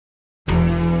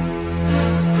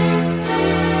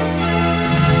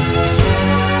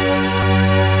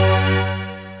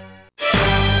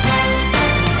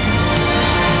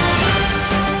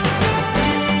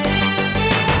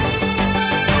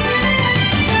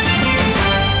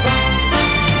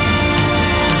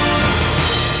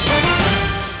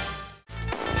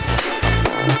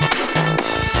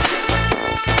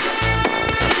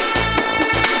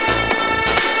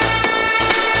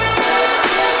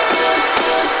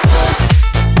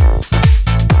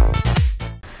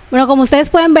Bueno, como ustedes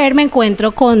pueden ver, me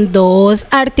encuentro con dos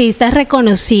artistas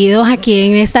reconocidos aquí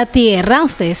en esta tierra.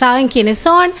 Ustedes saben quiénes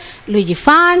son, LUIGI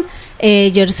FANT,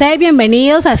 JORCEID,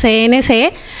 bienvenidos a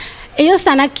CNC. Ellos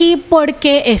están aquí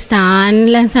porque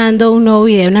están lanzando un nuevo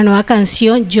video, una nueva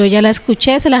canción. Yo ya la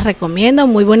escuché, se las recomiendo,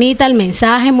 muy bonita, el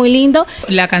mensaje muy lindo.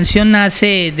 La canción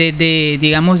nace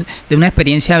digamos, de una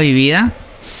experiencia vivida.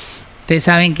 Ustedes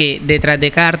saben que detrás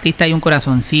de cada artista hay un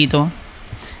corazoncito.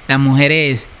 Las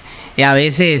mujeres a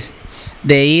veces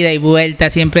de ida y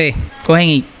vuelta siempre cogen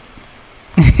y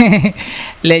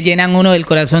le llenan uno del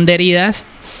corazón de heridas.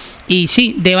 Y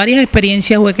sí, de varias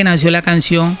experiencias fue que nació la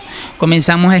canción.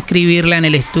 Comenzamos a escribirla en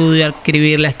el estudio, a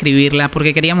escribirla,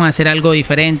 porque queríamos hacer algo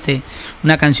diferente.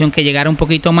 Una canción que llegara un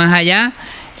poquito más allá,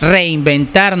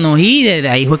 reinventarnos. Y desde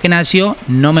ahí fue que nació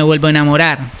No Me Vuelvo a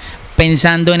Enamorar,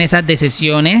 pensando en esas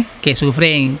decisiones que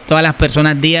sufren todas las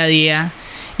personas día a día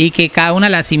y que cada una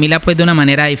la asimila pues de una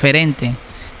manera diferente.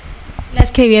 ¿La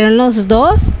escribieron los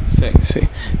dos? Sí, sí.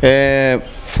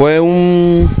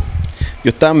 Yo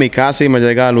estaba en mi casa y me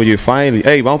llega LUIGI FANT y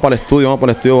hey, vamos para el estudio,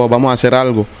 vamos a hacer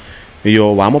algo. Y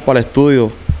yo, vamos para el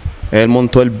estudio. Él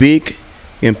montó el beat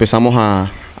y empezamos a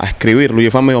escribir.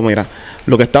 LUIGI FANT me dijo, mira,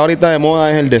 lo que está ahorita de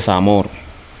moda es el desamor.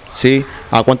 ¿Sí?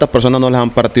 ¿A cuántas personas no les han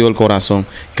partido el corazón?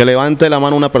 Que levante la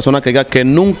mano una persona que diga que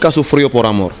nunca sufrió por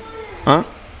amor. ¿Ah?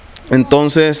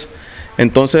 Entonces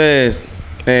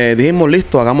dijimos,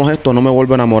 listo, hagamos esto, No Me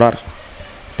Vuelvo a Enamorar.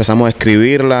 Empezamos a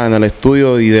escribirla en el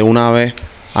estudio y de una vez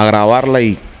a grabarla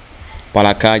y para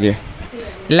la calle.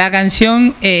 La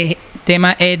canción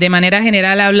de manera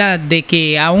general habla de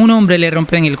que a un hombre le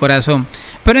rompen el corazón,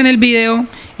 pero en el video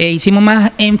hicimos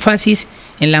más énfasis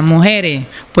en las mujeres,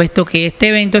 puesto que este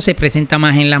evento se presenta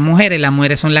más en las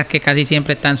mujeres son las que casi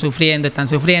siempre están sufriendo.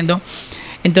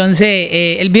 Entonces,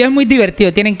 el video es muy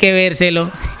divertido, tienen que vérselo.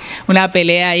 Una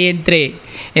pelea ahí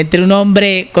entre un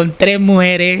hombre con 3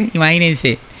 mujeres,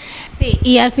 imagínense. Sí,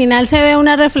 y al final se ve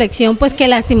una reflexión pues que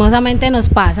lastimosamente nos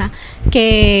pasa,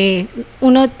 que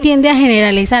uno tiende a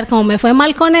generalizar, como me fue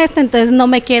mal con entonces no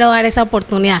me quiero dar esa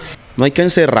oportunidad. No hay que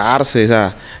encerrarse, o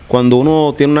sea, cuando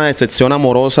uno tiene una decepción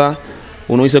amorosa,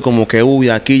 uno dice como que, uy,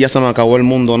 aquí ya se me acabó el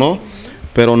mundo, ¿no?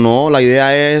 Pero no, la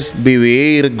idea es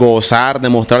vivir, gozar,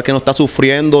 demostrar que no está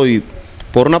sufriendo y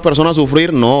por una persona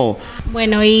sufrir, no.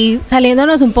 Bueno, y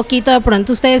saliéndonos un poquito, de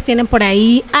pronto ustedes tienen por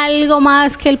ahí algo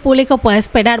más que el público pueda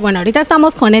esperar. Bueno, ahorita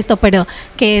estamos con esto, pero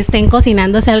que estén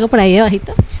cocinándose algo por ahí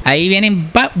debajito. Ahí vienen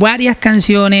varias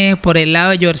canciones. Por el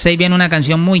lado de JORCEID viene una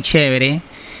canción muy chévere.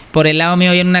 Por el lado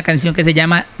mío viene una canción que se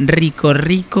llama Rico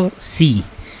Rico Sí.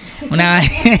 Una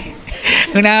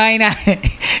vaina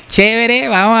chévere,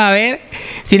 vamos a ver.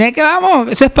 Si no es que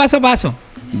vamos, eso es paso a paso.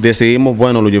 Decidimos,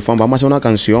 bueno, LUIGI FANT, vamos a hacer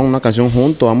una canción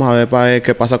juntos, vamos a ver para ver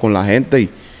qué pasa con la gente. Y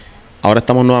ahora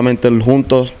estamos nuevamente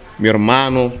juntos, mi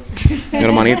hermano, mi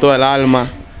hermanito del alma,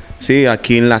 sí,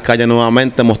 aquí en la calle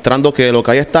nuevamente, mostrando que lo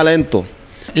que hay es talento.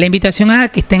 La invitación a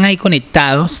que estén ahí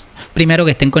conectados, primero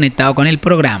que estén conectados con el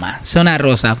programa Zona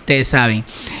Rosa, ustedes saben.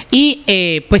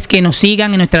 Y pues que nos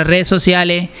sigan en nuestras redes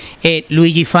sociales,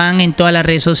 LUIGI FANT en todas las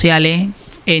redes sociales,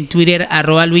 en Twitter,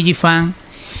 @LUIGI FANT.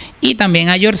 Y también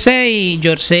a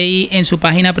JORCEID en su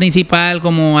página principal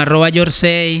como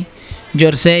 @JORCEID,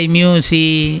 JORCEID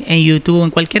Music, en YouTube,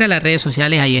 en cualquiera de las redes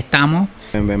sociales, ahí estamos.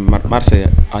 Marce,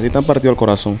 ¿a ti te han partido el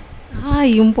corazón?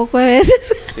 Ay, un poco de veces.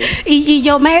 ¿Sí? Y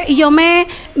yo me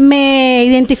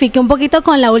identifiqué un poquito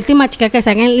con la última chica que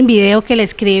está en el video, que le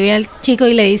escribe al chico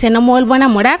y le dice no me vuelvo a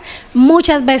enamorar.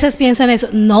 Muchas veces pienso en eso,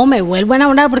 no me vuelvo a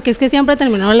enamorar, porque es que siempre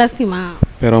termino lastimada.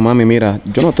 Pero mami, mira,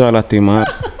 yo no te voy a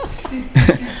lastimar.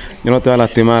 Yo no te voy a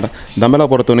lastimar. Dame la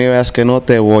oportunidad, es que no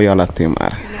te voy a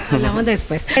lastimar. Hablamos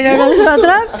después. Pero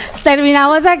nosotros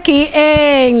terminamos aquí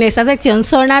en esta sección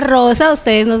Zona Rosa.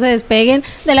 Ustedes no se despeguen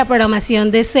de la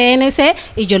programación de CNC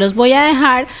y yo los voy a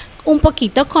dejar un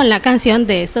poquito con la canción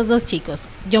de estos dos chicos.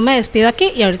 Yo me despido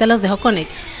aquí y ahorita los dejo con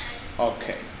ellos.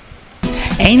 Ok.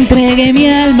 Entregué mi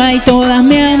alma y todas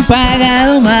me han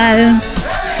pagado mal.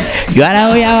 Yo ahora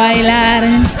voy a bailar,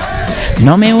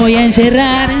 no me voy a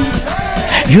encerrar.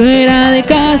 Yo era de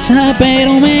casa,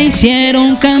 pero me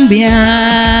hicieron cambiar.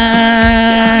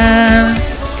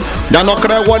 Ya no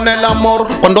creo en el amor,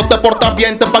 cuando te portas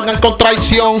bien te pagan con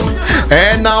traición.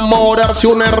 Enamorarse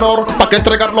un error, para que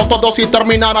entregarlo todo y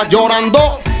terminara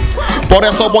llorando. Por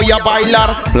eso voy a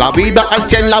bailar, la vida al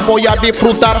 100 la voy a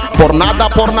disfrutar. Por nada,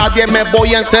 por nadie me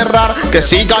voy a encerrar. Que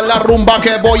siga la rumba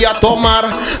que voy a tomar.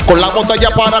 Con la botella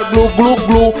para el glu, glu,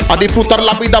 glu. A disfrutar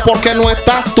la vida porque no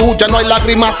estás tú. Ya no hay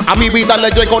lágrimas, a mi vida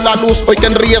le llegó la luz. Hoy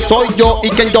quien ríe soy yo y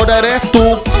quien llora eres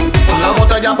tú. Con la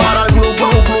botella para el glu, glu,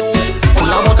 glu. Con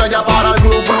la botella para el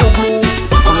glu, glu, glu.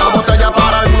 Con la botella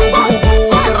para el glu, glu, glu.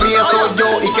 Quien ríe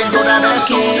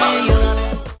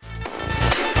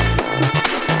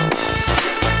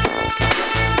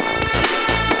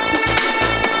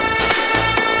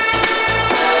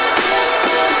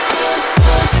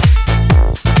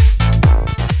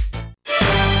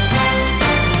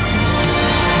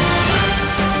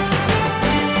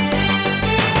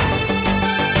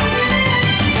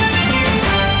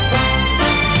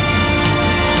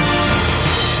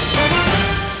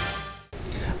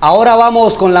Ahora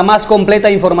vamos con la más completa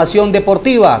información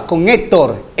deportiva con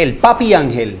Héctor, el Papi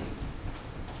Ángel.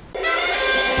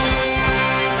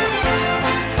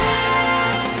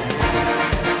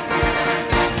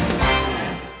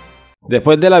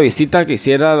 Después de la visita que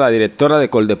hiciera la directora de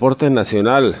Coldeportes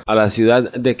Nacional a la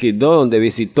ciudad de Quibdó, donde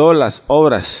visitó las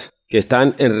obras que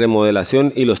están en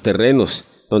remodelación y los terrenos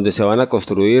donde se van a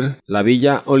construir la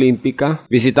Villa Olímpica,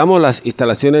 visitamos las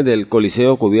instalaciones del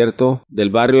Coliseo cubierto del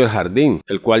barrio El Jardín,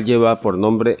 el cual lleva por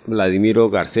nombre Vladimiro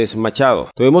Garcés Machado.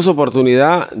 Tuvimos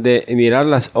oportunidad de mirar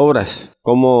las obras,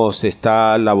 cómo se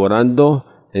está elaborando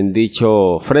en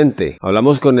dicho frente.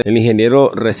 Hablamos con el ingeniero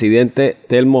residente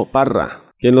Telmo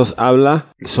Parra, quien nos habla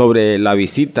sobre la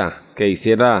visita que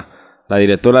hiciera la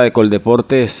directora de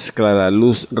Coldeportes, Clara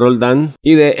Luz Roldán,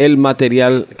 y de el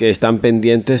material que están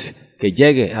pendientes que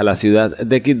llegue a la ciudad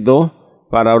de Quibdó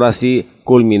para ahora sí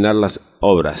culminar las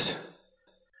obras.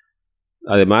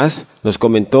 Además, nos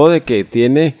comentó de que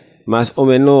tiene más o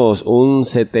menos un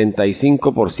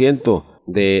 75%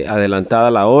 de adelantada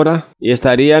la obra y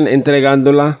estarían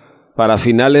entregándola para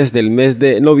finales del mes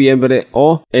de noviembre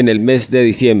o en el mes de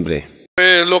diciembre.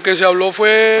 Pues lo que se habló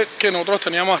fue que nosotros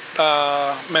teníamos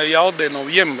hasta mediados de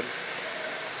noviembre,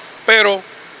 pero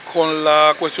con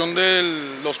la cuestión de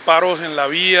los paros en la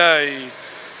vía y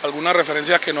algunas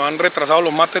referencias que nos han retrasado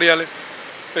los materiales,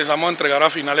 empezamos a entregar a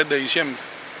finales de diciembre.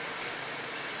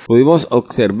 Pudimos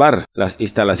observar las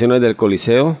instalaciones del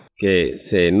Coliseo, que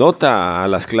se nota a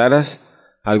las claras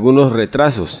algunos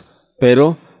retrasos,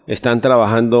 pero están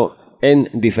trabajando en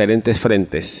diferentes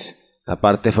frentes. La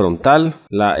parte frontal,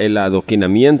 el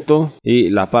adoquinamiento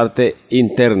y la parte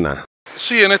interna.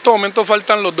 Sí, en estos momentos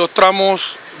faltan los dos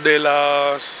tramos de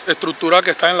las estructuras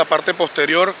que están en la parte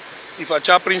posterior y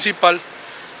fachada principal,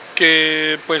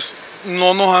 que pues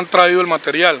no nos han traído el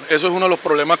material. Eso es uno de los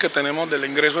problemas que tenemos del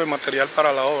ingreso de material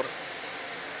para la obra.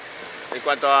 En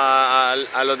cuanto a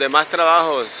los demás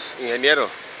trabajos, ingeniero,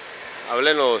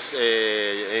 háblenos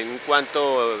en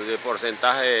cuánto de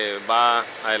porcentaje va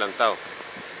adelantado.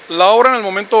 La obra en el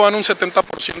momento va en un 70%,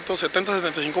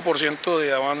 70-75%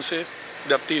 de avance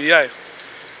de actividades.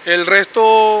 El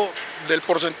resto del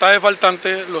porcentaje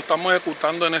faltante lo estamos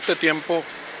ejecutando en este tiempo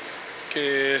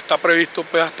que está previsto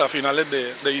pues hasta finales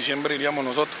de diciembre, iríamos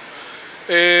nosotros.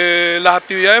 Las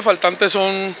actividades faltantes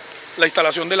son la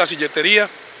instalación de la silletería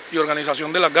y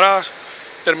organización de las gradas,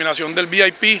 terminación del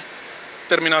VIP,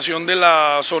 terminación de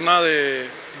la zona de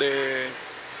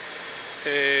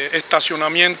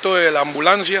estacionamiento de la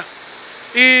ambulancia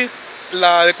y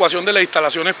la adecuación de las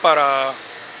instalaciones para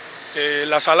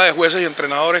la sala de jueces y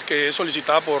entrenadores que es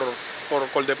solicitada por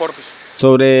Coldeportes.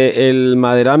 Sobre el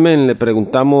maderamen le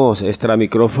preguntamos extra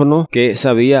micrófono qué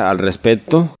sabía al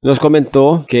respecto. Nos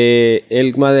comentó que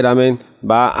el maderamen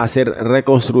va a ser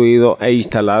reconstruido e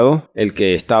instalado, el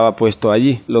que estaba puesto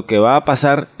allí. Lo que va a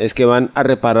pasar es que van a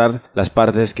reparar las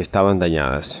partes que estaban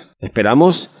dañadas.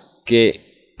 Esperamos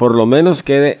que por lo menos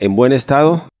quede en buen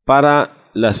estado para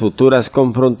las futuras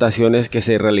confrontaciones que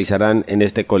se realizarán en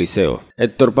este coliseo.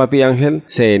 Héctor Papi Ángel,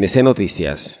 CNC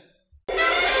Noticias.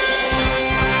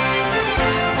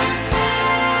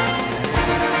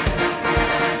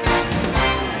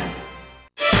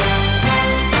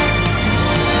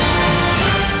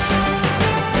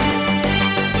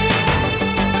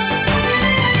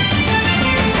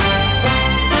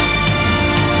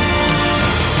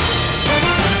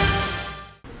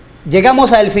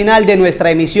 Llegamos al final de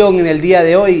nuestra emisión en el día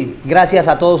de hoy. Gracias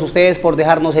a todos ustedes por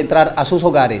dejarnos entrar a sus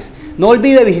hogares. No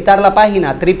olvide visitar la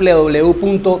página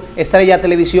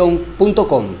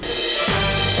www.estrellatelevisión.com.